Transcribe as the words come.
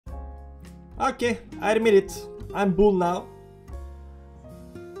Okay, I admit it. I'm bull now.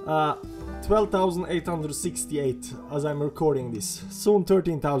 12,868 as I'm recording this. Soon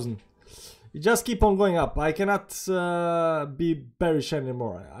 13,000. You just keep on going up. I cannot be bearish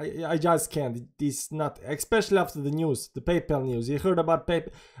anymore. I just can't. It's not, especially after the news, the PayPal news. You heard about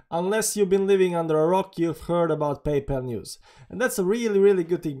PayPal. Unless you've been living under a rock, you've heard about PayPal news. And that's a really, really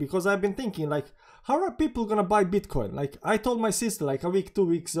good thing, because I've been thinking, like, how are people gonna buy Bitcoin? Like, I told my sister like a week, 2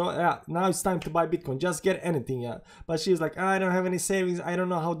 weeks ago, yeah, now it's time to buy Bitcoin. Just get anything, yeah. But she's like, I don't have any savings. I don't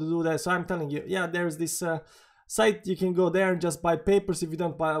know how to do that. So I'm telling you, yeah, there's this site, you can go there and just buy papers if you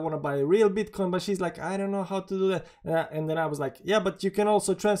don't want to buy real Bitcoin. But she's like, I don't know how to do that. And then I was like, yeah, but you can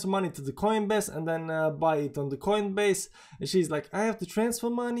also transfer money to the Coinbase and then buy it on the Coinbase. And she's like, I have to transfer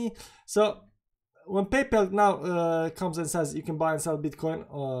money. So when PayPal now comes and says you can buy and sell Bitcoin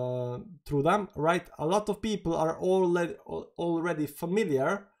through them, right? A lot of people are already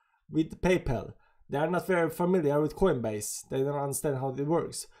familiar with PayPal. They are not very familiar with Coinbase. They don't understand how it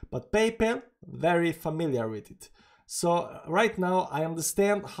works. But PayPal, very familiar with it. So right now I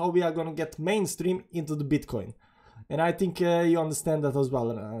understand how we are going to get mainstream into the Bitcoin. And I think you understand that as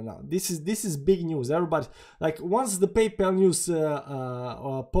well now. This is big news. Everybody, like, once the PayPal news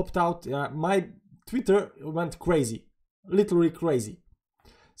popped out, my Twitter went crazy, literally crazy.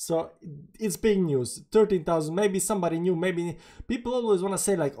 So it's big news. 13,000. Maybe somebody knew. Maybe people always want to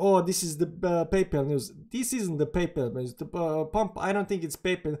say like, "Oh, this is the PayPal news." This isn't the PayPal news. The pump. I don't think it's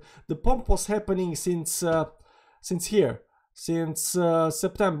PayPal. The pump was happening since September.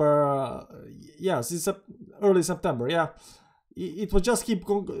 Yeah, since early September. Yeah, it was just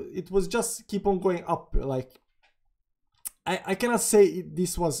keep on going up. Like, I cannot say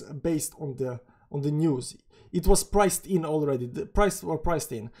this was based on the news. It was priced in already. The price were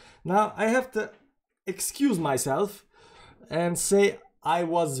priced in. Now I have to excuse myself and say I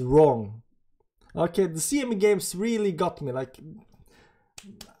was wrong. Okay, the CME games really got me. Like,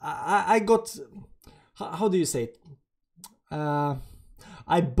 I got, how do you say it?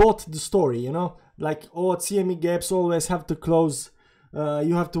 I bought the story, you know, like, oh, CME gaps always have to close.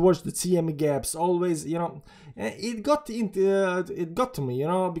 You have to watch the CME gaps always, you know. It got to me, you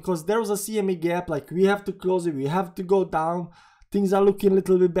know, because there was a CME gap, like, we have to close it, we have to go down, things are looking a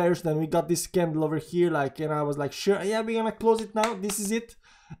little bit bearish. Then we got this candle over here, like, and I was like, sure, yeah, we're gonna close it now, this is it.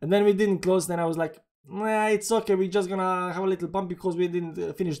 And then we didn't close. Then I was like, nah, it's okay, we're just gonna have a little bump because we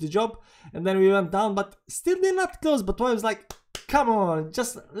didn't finish the job. And then we went down, but still did not close. But I was like, come on,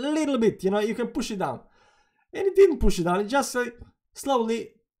 just a little bit, you know, you can push it down. And it didn't push it down, it just like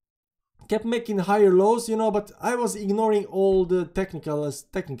slowly kept making higher lows, you know. But I was ignoring all the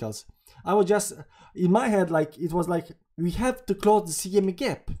technicals. I was just, in my head, like, it was like, we have to close the CME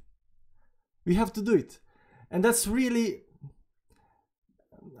gap, we have to do it. And that's really,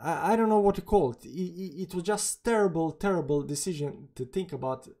 I don't know what to call it. It was just terrible decision to think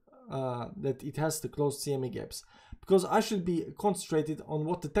about, that it has to close CME gaps, because I should be concentrated on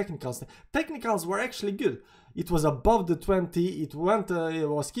what the technicals were actually good. It was above the 20, it went, it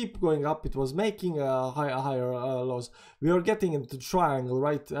was keep going up, it was making higher lows. We were getting into the triangle,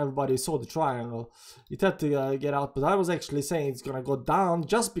 right? Everybody saw the triangle. It had to get out, but I was actually saying it's gonna go down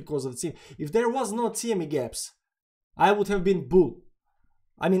just because of the CME. If there was no CME gaps, I would have been bull.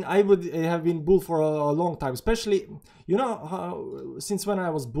 I mean, I would have been bull for a long time, especially, you know, since when I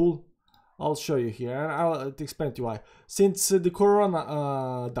was bull. I'll show you here, and I'll explain to you why. Since the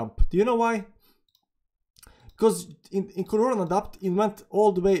Corona dump. Do you know why? Because in Corona dump, it went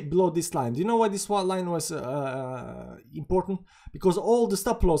all the way below this line. Do you know why this line was important? Because all the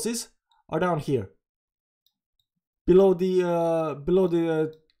stop losses are down here, below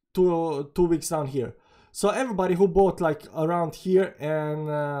the 2 weeks down here. So everybody who bought like around here and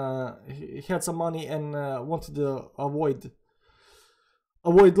had some money and wanted to avoid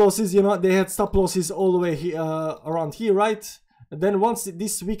losses, you know, they had stop losses all the way around here, right? And then once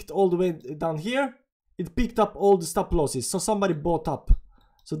this wicked all the way down here, it picked up all the stop losses. So somebody bought up.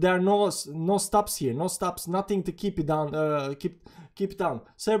 So there are no stops here, no stops, nothing to keep it down, keep it down.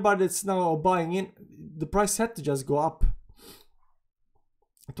 So everybody that's now buying in, the price had to just go up.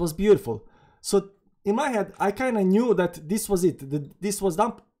 It was beautiful. So in my head, I kind of knew that this was it. This was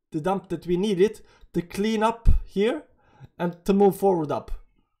the dump that we needed to clean up here and to move forward up.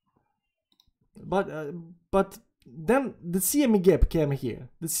 But then the CME gap came here.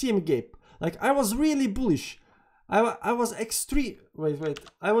 The CME gap. Like, I was really bullish. I was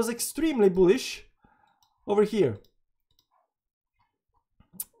I was extremely bullish over here.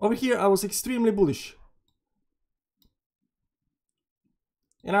 Over here I was extremely bullish.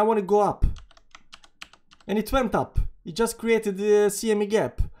 And I want to go up. And it went up. It just created the CME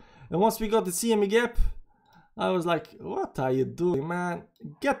gap. And once we got the CME gap, I was like, what are you doing, man?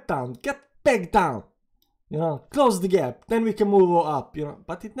 Get down, get back down. You know, close the gap, then we can move up, you know.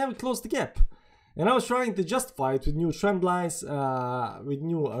 But it never closed the gap. And I was trying to justify it with new trend lines, with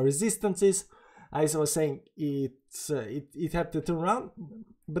new resistances. I was saying it had to turn around,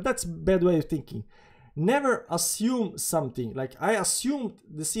 but that's a bad way of thinking. Never assume something. Like, I assumed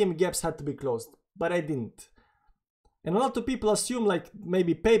the CME gaps had to be closed, but I didn't. And a lot of people assume like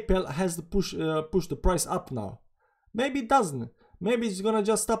maybe PayPal has to push the price up now. Maybe it doesn't. Maybe it's gonna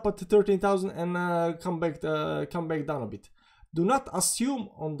just stop at 13,000 and come back down a bit. Do not assume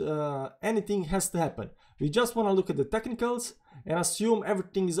on anything has to happen. We just want to look at the technicals and assume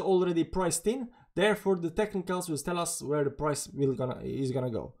everything is already priced in. Therefore, the technicals will tell us where the price is gonna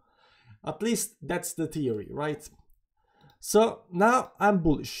go. At least that's the theory, right? So now I'm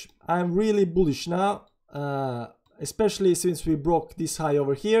bullish. I'm really bullish now, especially since we broke this high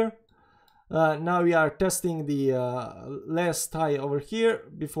over here. Now we are testing the last high over here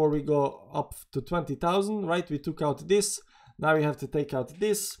before we go up to 20,000, right? We took out this. Now we have to take out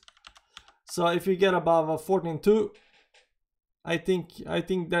this. So if we get above 14.2, I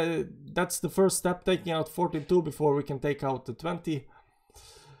think that's the first step, taking out 14.2 before we can take out the 20.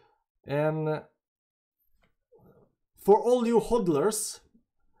 And for all you hodlers,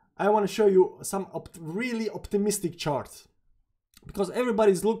 I want to show you some really optimistic chart, because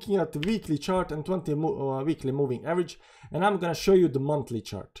everybody's looking at the weekly chart and 20 weekly moving average, and I'm gonna show you the monthly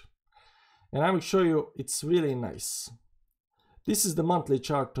chart, and I will show you it's really nice. This is the monthly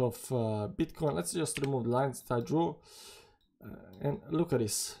chart of Bitcoin. Let's just remove the lines that I drew, and look at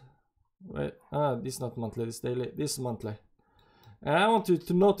this. Right? This is not monthly, this is daily, this is monthly. And I want you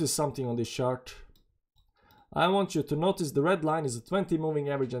to notice something on this chart. I want you to notice the red line is the 20 moving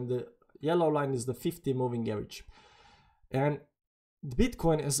average and the yellow line is the 50 moving average. And the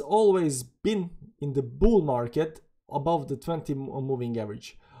Bitcoin has always been in the bull market above the 20 moving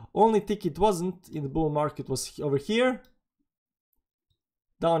average. Only thing it wasn't in the bull market was over here,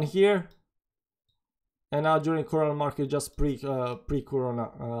 down here, and now during Corona market just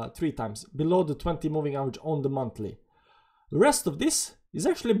pre-Corona 3 times below the 20 moving average on the monthly. The rest of this is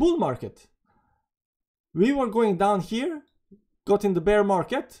actually bull market. We were going down here, got in the bear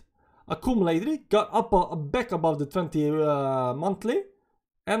market, accumulated it, got up back above the 20 monthly,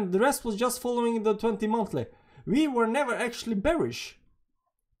 and the rest was just following the 20 monthly. We were never actually bearish.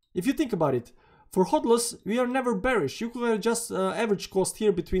 If you think about it, for hodlers, we are never bearish. You could just average cost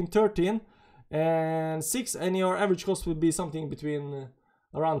here between 13 and 6, and your average cost would be something between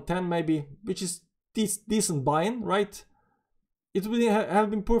around 10 maybe, which is decent buying, right? It would have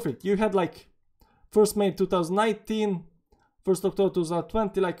been perfect. You had like 1st May 2019, 1st October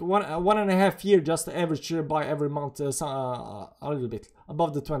 2020, like one and a half year just average buy every month, a little bit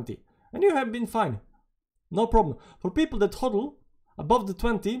above the 20, and you have been fine, no problem. For people that hodl above the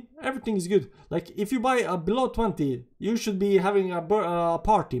 20, everything is good. Like if you buy below 20, you should be having a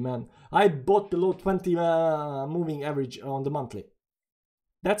party, man. I bought below 20 moving average on the monthly.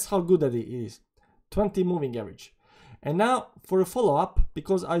 That's how good that it is. 20 moving average. And now for a follow-up,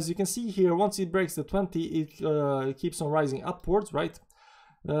 because as you can see here, once it breaks the 20, it keeps on rising upwards, right?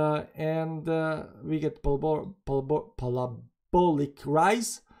 And we get parabolic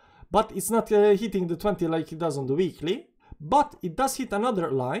rise, but it's not hitting the 20 like it does on the weekly, but it does hit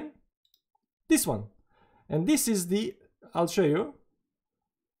another line, this one. And this is the, I'll show you,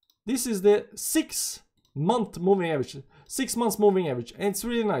 this is the 6-month moving average. 6 months moving average, and it's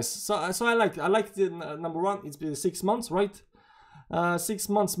really nice. So I like the number one. It's been 6 months, right? 6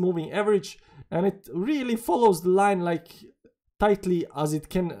 months moving average, and it really follows the line like tightly as it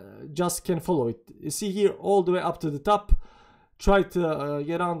can follow it. You see here all the way up to the top. Tried to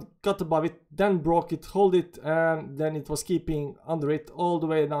get on, got above it, then broke it, hold it, and then it was keeping under it all the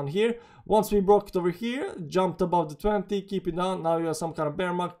way down here. Once we broke it over here, jumped above the 20, keep it down. Now you have some kind of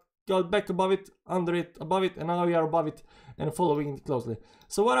bear market. Got back above it, under it, above it, and now we are above it and following it closely.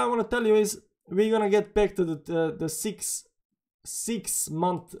 So what I want to tell you is we're gonna get back to the 6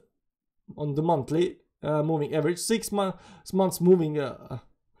 month on the monthly moving average, 6 months moving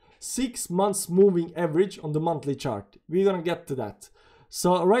 6 months moving average on the monthly chart. We're gonna get to that.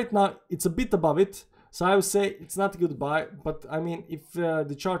 So right now it's a bit above it, so I would say it's not a good buy, but I mean if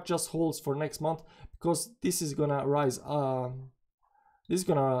the chart just holds for next month, because this is gonna rise. This is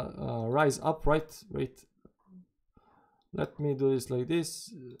gonna rise up, right? Wait, let me do this like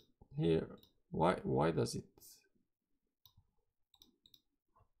this here. Why does it?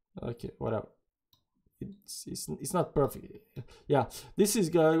 Okay, whatever. It's not perfect. Yeah, this is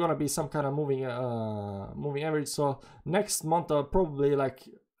gonna be some kind of moving average. So next month, probably like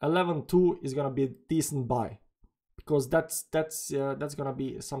 11.2 is gonna be a decent buy, because that's gonna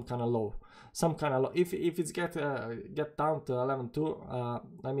be some kind of low, if it's get down to 11.2,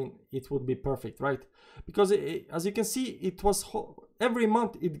 I mean, it would be perfect, right? Because as you can see, it was every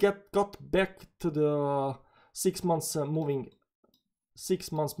month it got back to the 6 months moving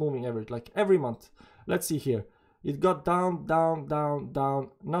average, like every month. Let's see here, it got down,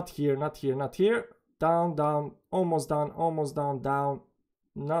 not here, down, almost down,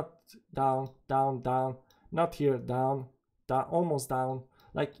 not down, not here, down, almost down.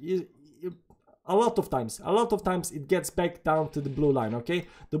 Like a lot of times it gets back down to the blue line. Okay,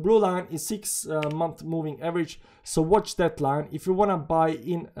 the blue line is 6 month moving average, so watch that line if you want to buy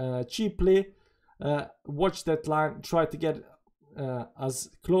in cheaply. Watch that line, try to get as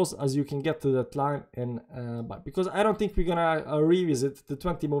close as you can get to that line, and but because I don't think we're gonna revisit the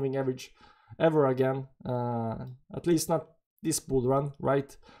 20 moving average ever again, at least not this bull run,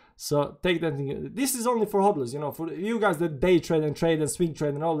 right? So take that. This is only for hodlers, you know, for you guys that day trade and swing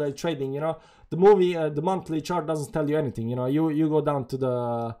trade and all that trading, you know. The monthly chart doesn't tell you anything, you know. You go down to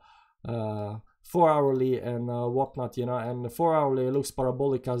the 4 hourly and whatnot, you know, and the 4 hourly looks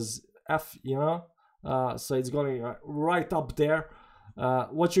parabolic as F, you know. So it's going right up there.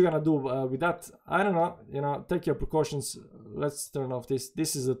 What you're gonna do with that, I don't know, you know. Take your precautions. Let's turn off this.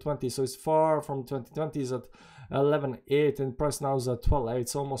 This is a 20, so it's far from 2020 is at 11.8, and price now is at 12.8.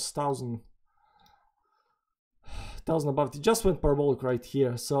 It's almost 1,000 above. It just went parabolic right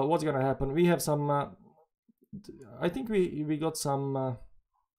here. So what's gonna happen? We have some I think we got some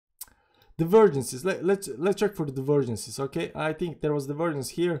divergences. Let's check for the divergences. Okay, I think there was divergence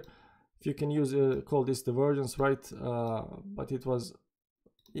here, if you can use call this divergence, right? But it was,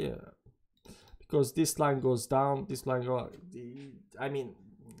 yeah, because this line goes down, this line I mean,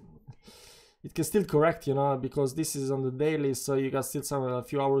 it can still correct, you know, because this is on the daily, so you got still some a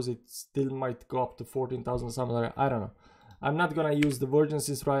few hours, it still might go up to 14,000 something like that. I don't know. I'm not gonna use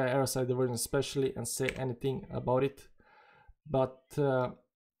divergences, right? RSI divergence especially, and say anything about it. But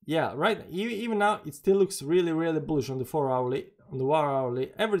yeah, right, even now it still looks really bullish on the 4 hourly. On the 1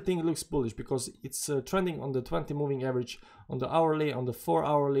 hourly, everything looks bullish because it's trending on the 20 moving average, on the hourly, on the 4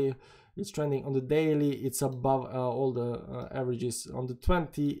 hourly. It's trending on the daily. It's above all the averages. On the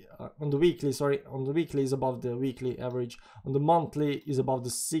 20, on the weekly, sorry, on the weekly is above the weekly average. On the monthly is above the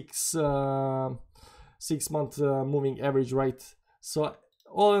 6 month moving average, right? So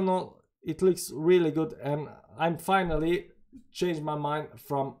all in all, it looks really good, and I'm finally changed my mind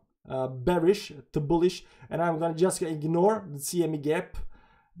from bearish to bullish, and I'm gonna just ignore the CME gap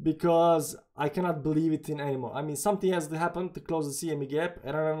because I cannot believe it in anymore. I mean, something has to happen to close the CME gap,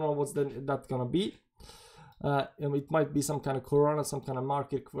 and I don't know what's that gonna be. It might be some kind of corona, some kind of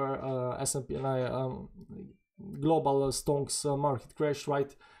market where S&P and global stonks market crash,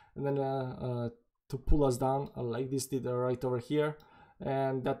 right? And then to pull us down like this did right over here,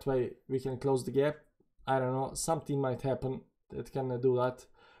 and that way we can close the gap. I don't know, something might happen that can do that.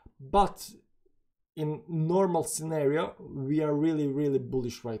 But in normal scenario, we are really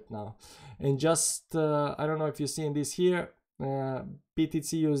bullish right now. And just I don't know if you're seeing this here,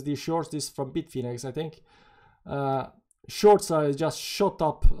 BTC USD shorts, this from Bitfinex, I think. Shorts are just shot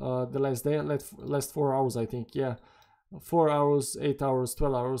up the last day, last 4 hours, I think. Yeah, 4 hours, 8 hours,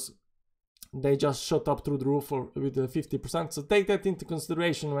 12 hours, they just shot up through the roof with 50%. So take that into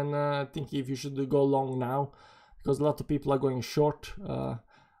consideration when thinking if you should go long now, because a lot of people are going short.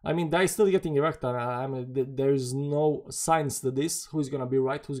 I mean, they're still getting wrecked. I mean, there's no signs to this, who's gonna be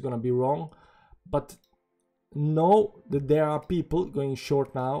right, who's gonna be wrong. But know that there are people going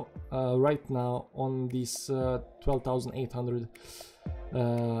short now, right now, on this 12,800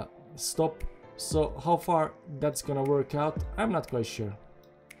 stop. So how far that's gonna work out, I'm not quite sure.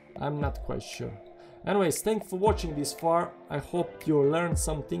 Anyways, thanks for watching this far. I hope you learned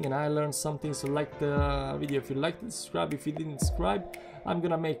something and I learned something. So like the video if you liked it, subscribe if you didn't subscribe. I'm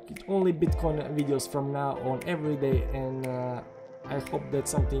gonna make only Bitcoin videos from now on every day, and I hope that's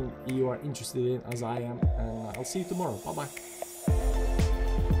something you are interested in as I am, and I'll see you tomorrow. Bye bye.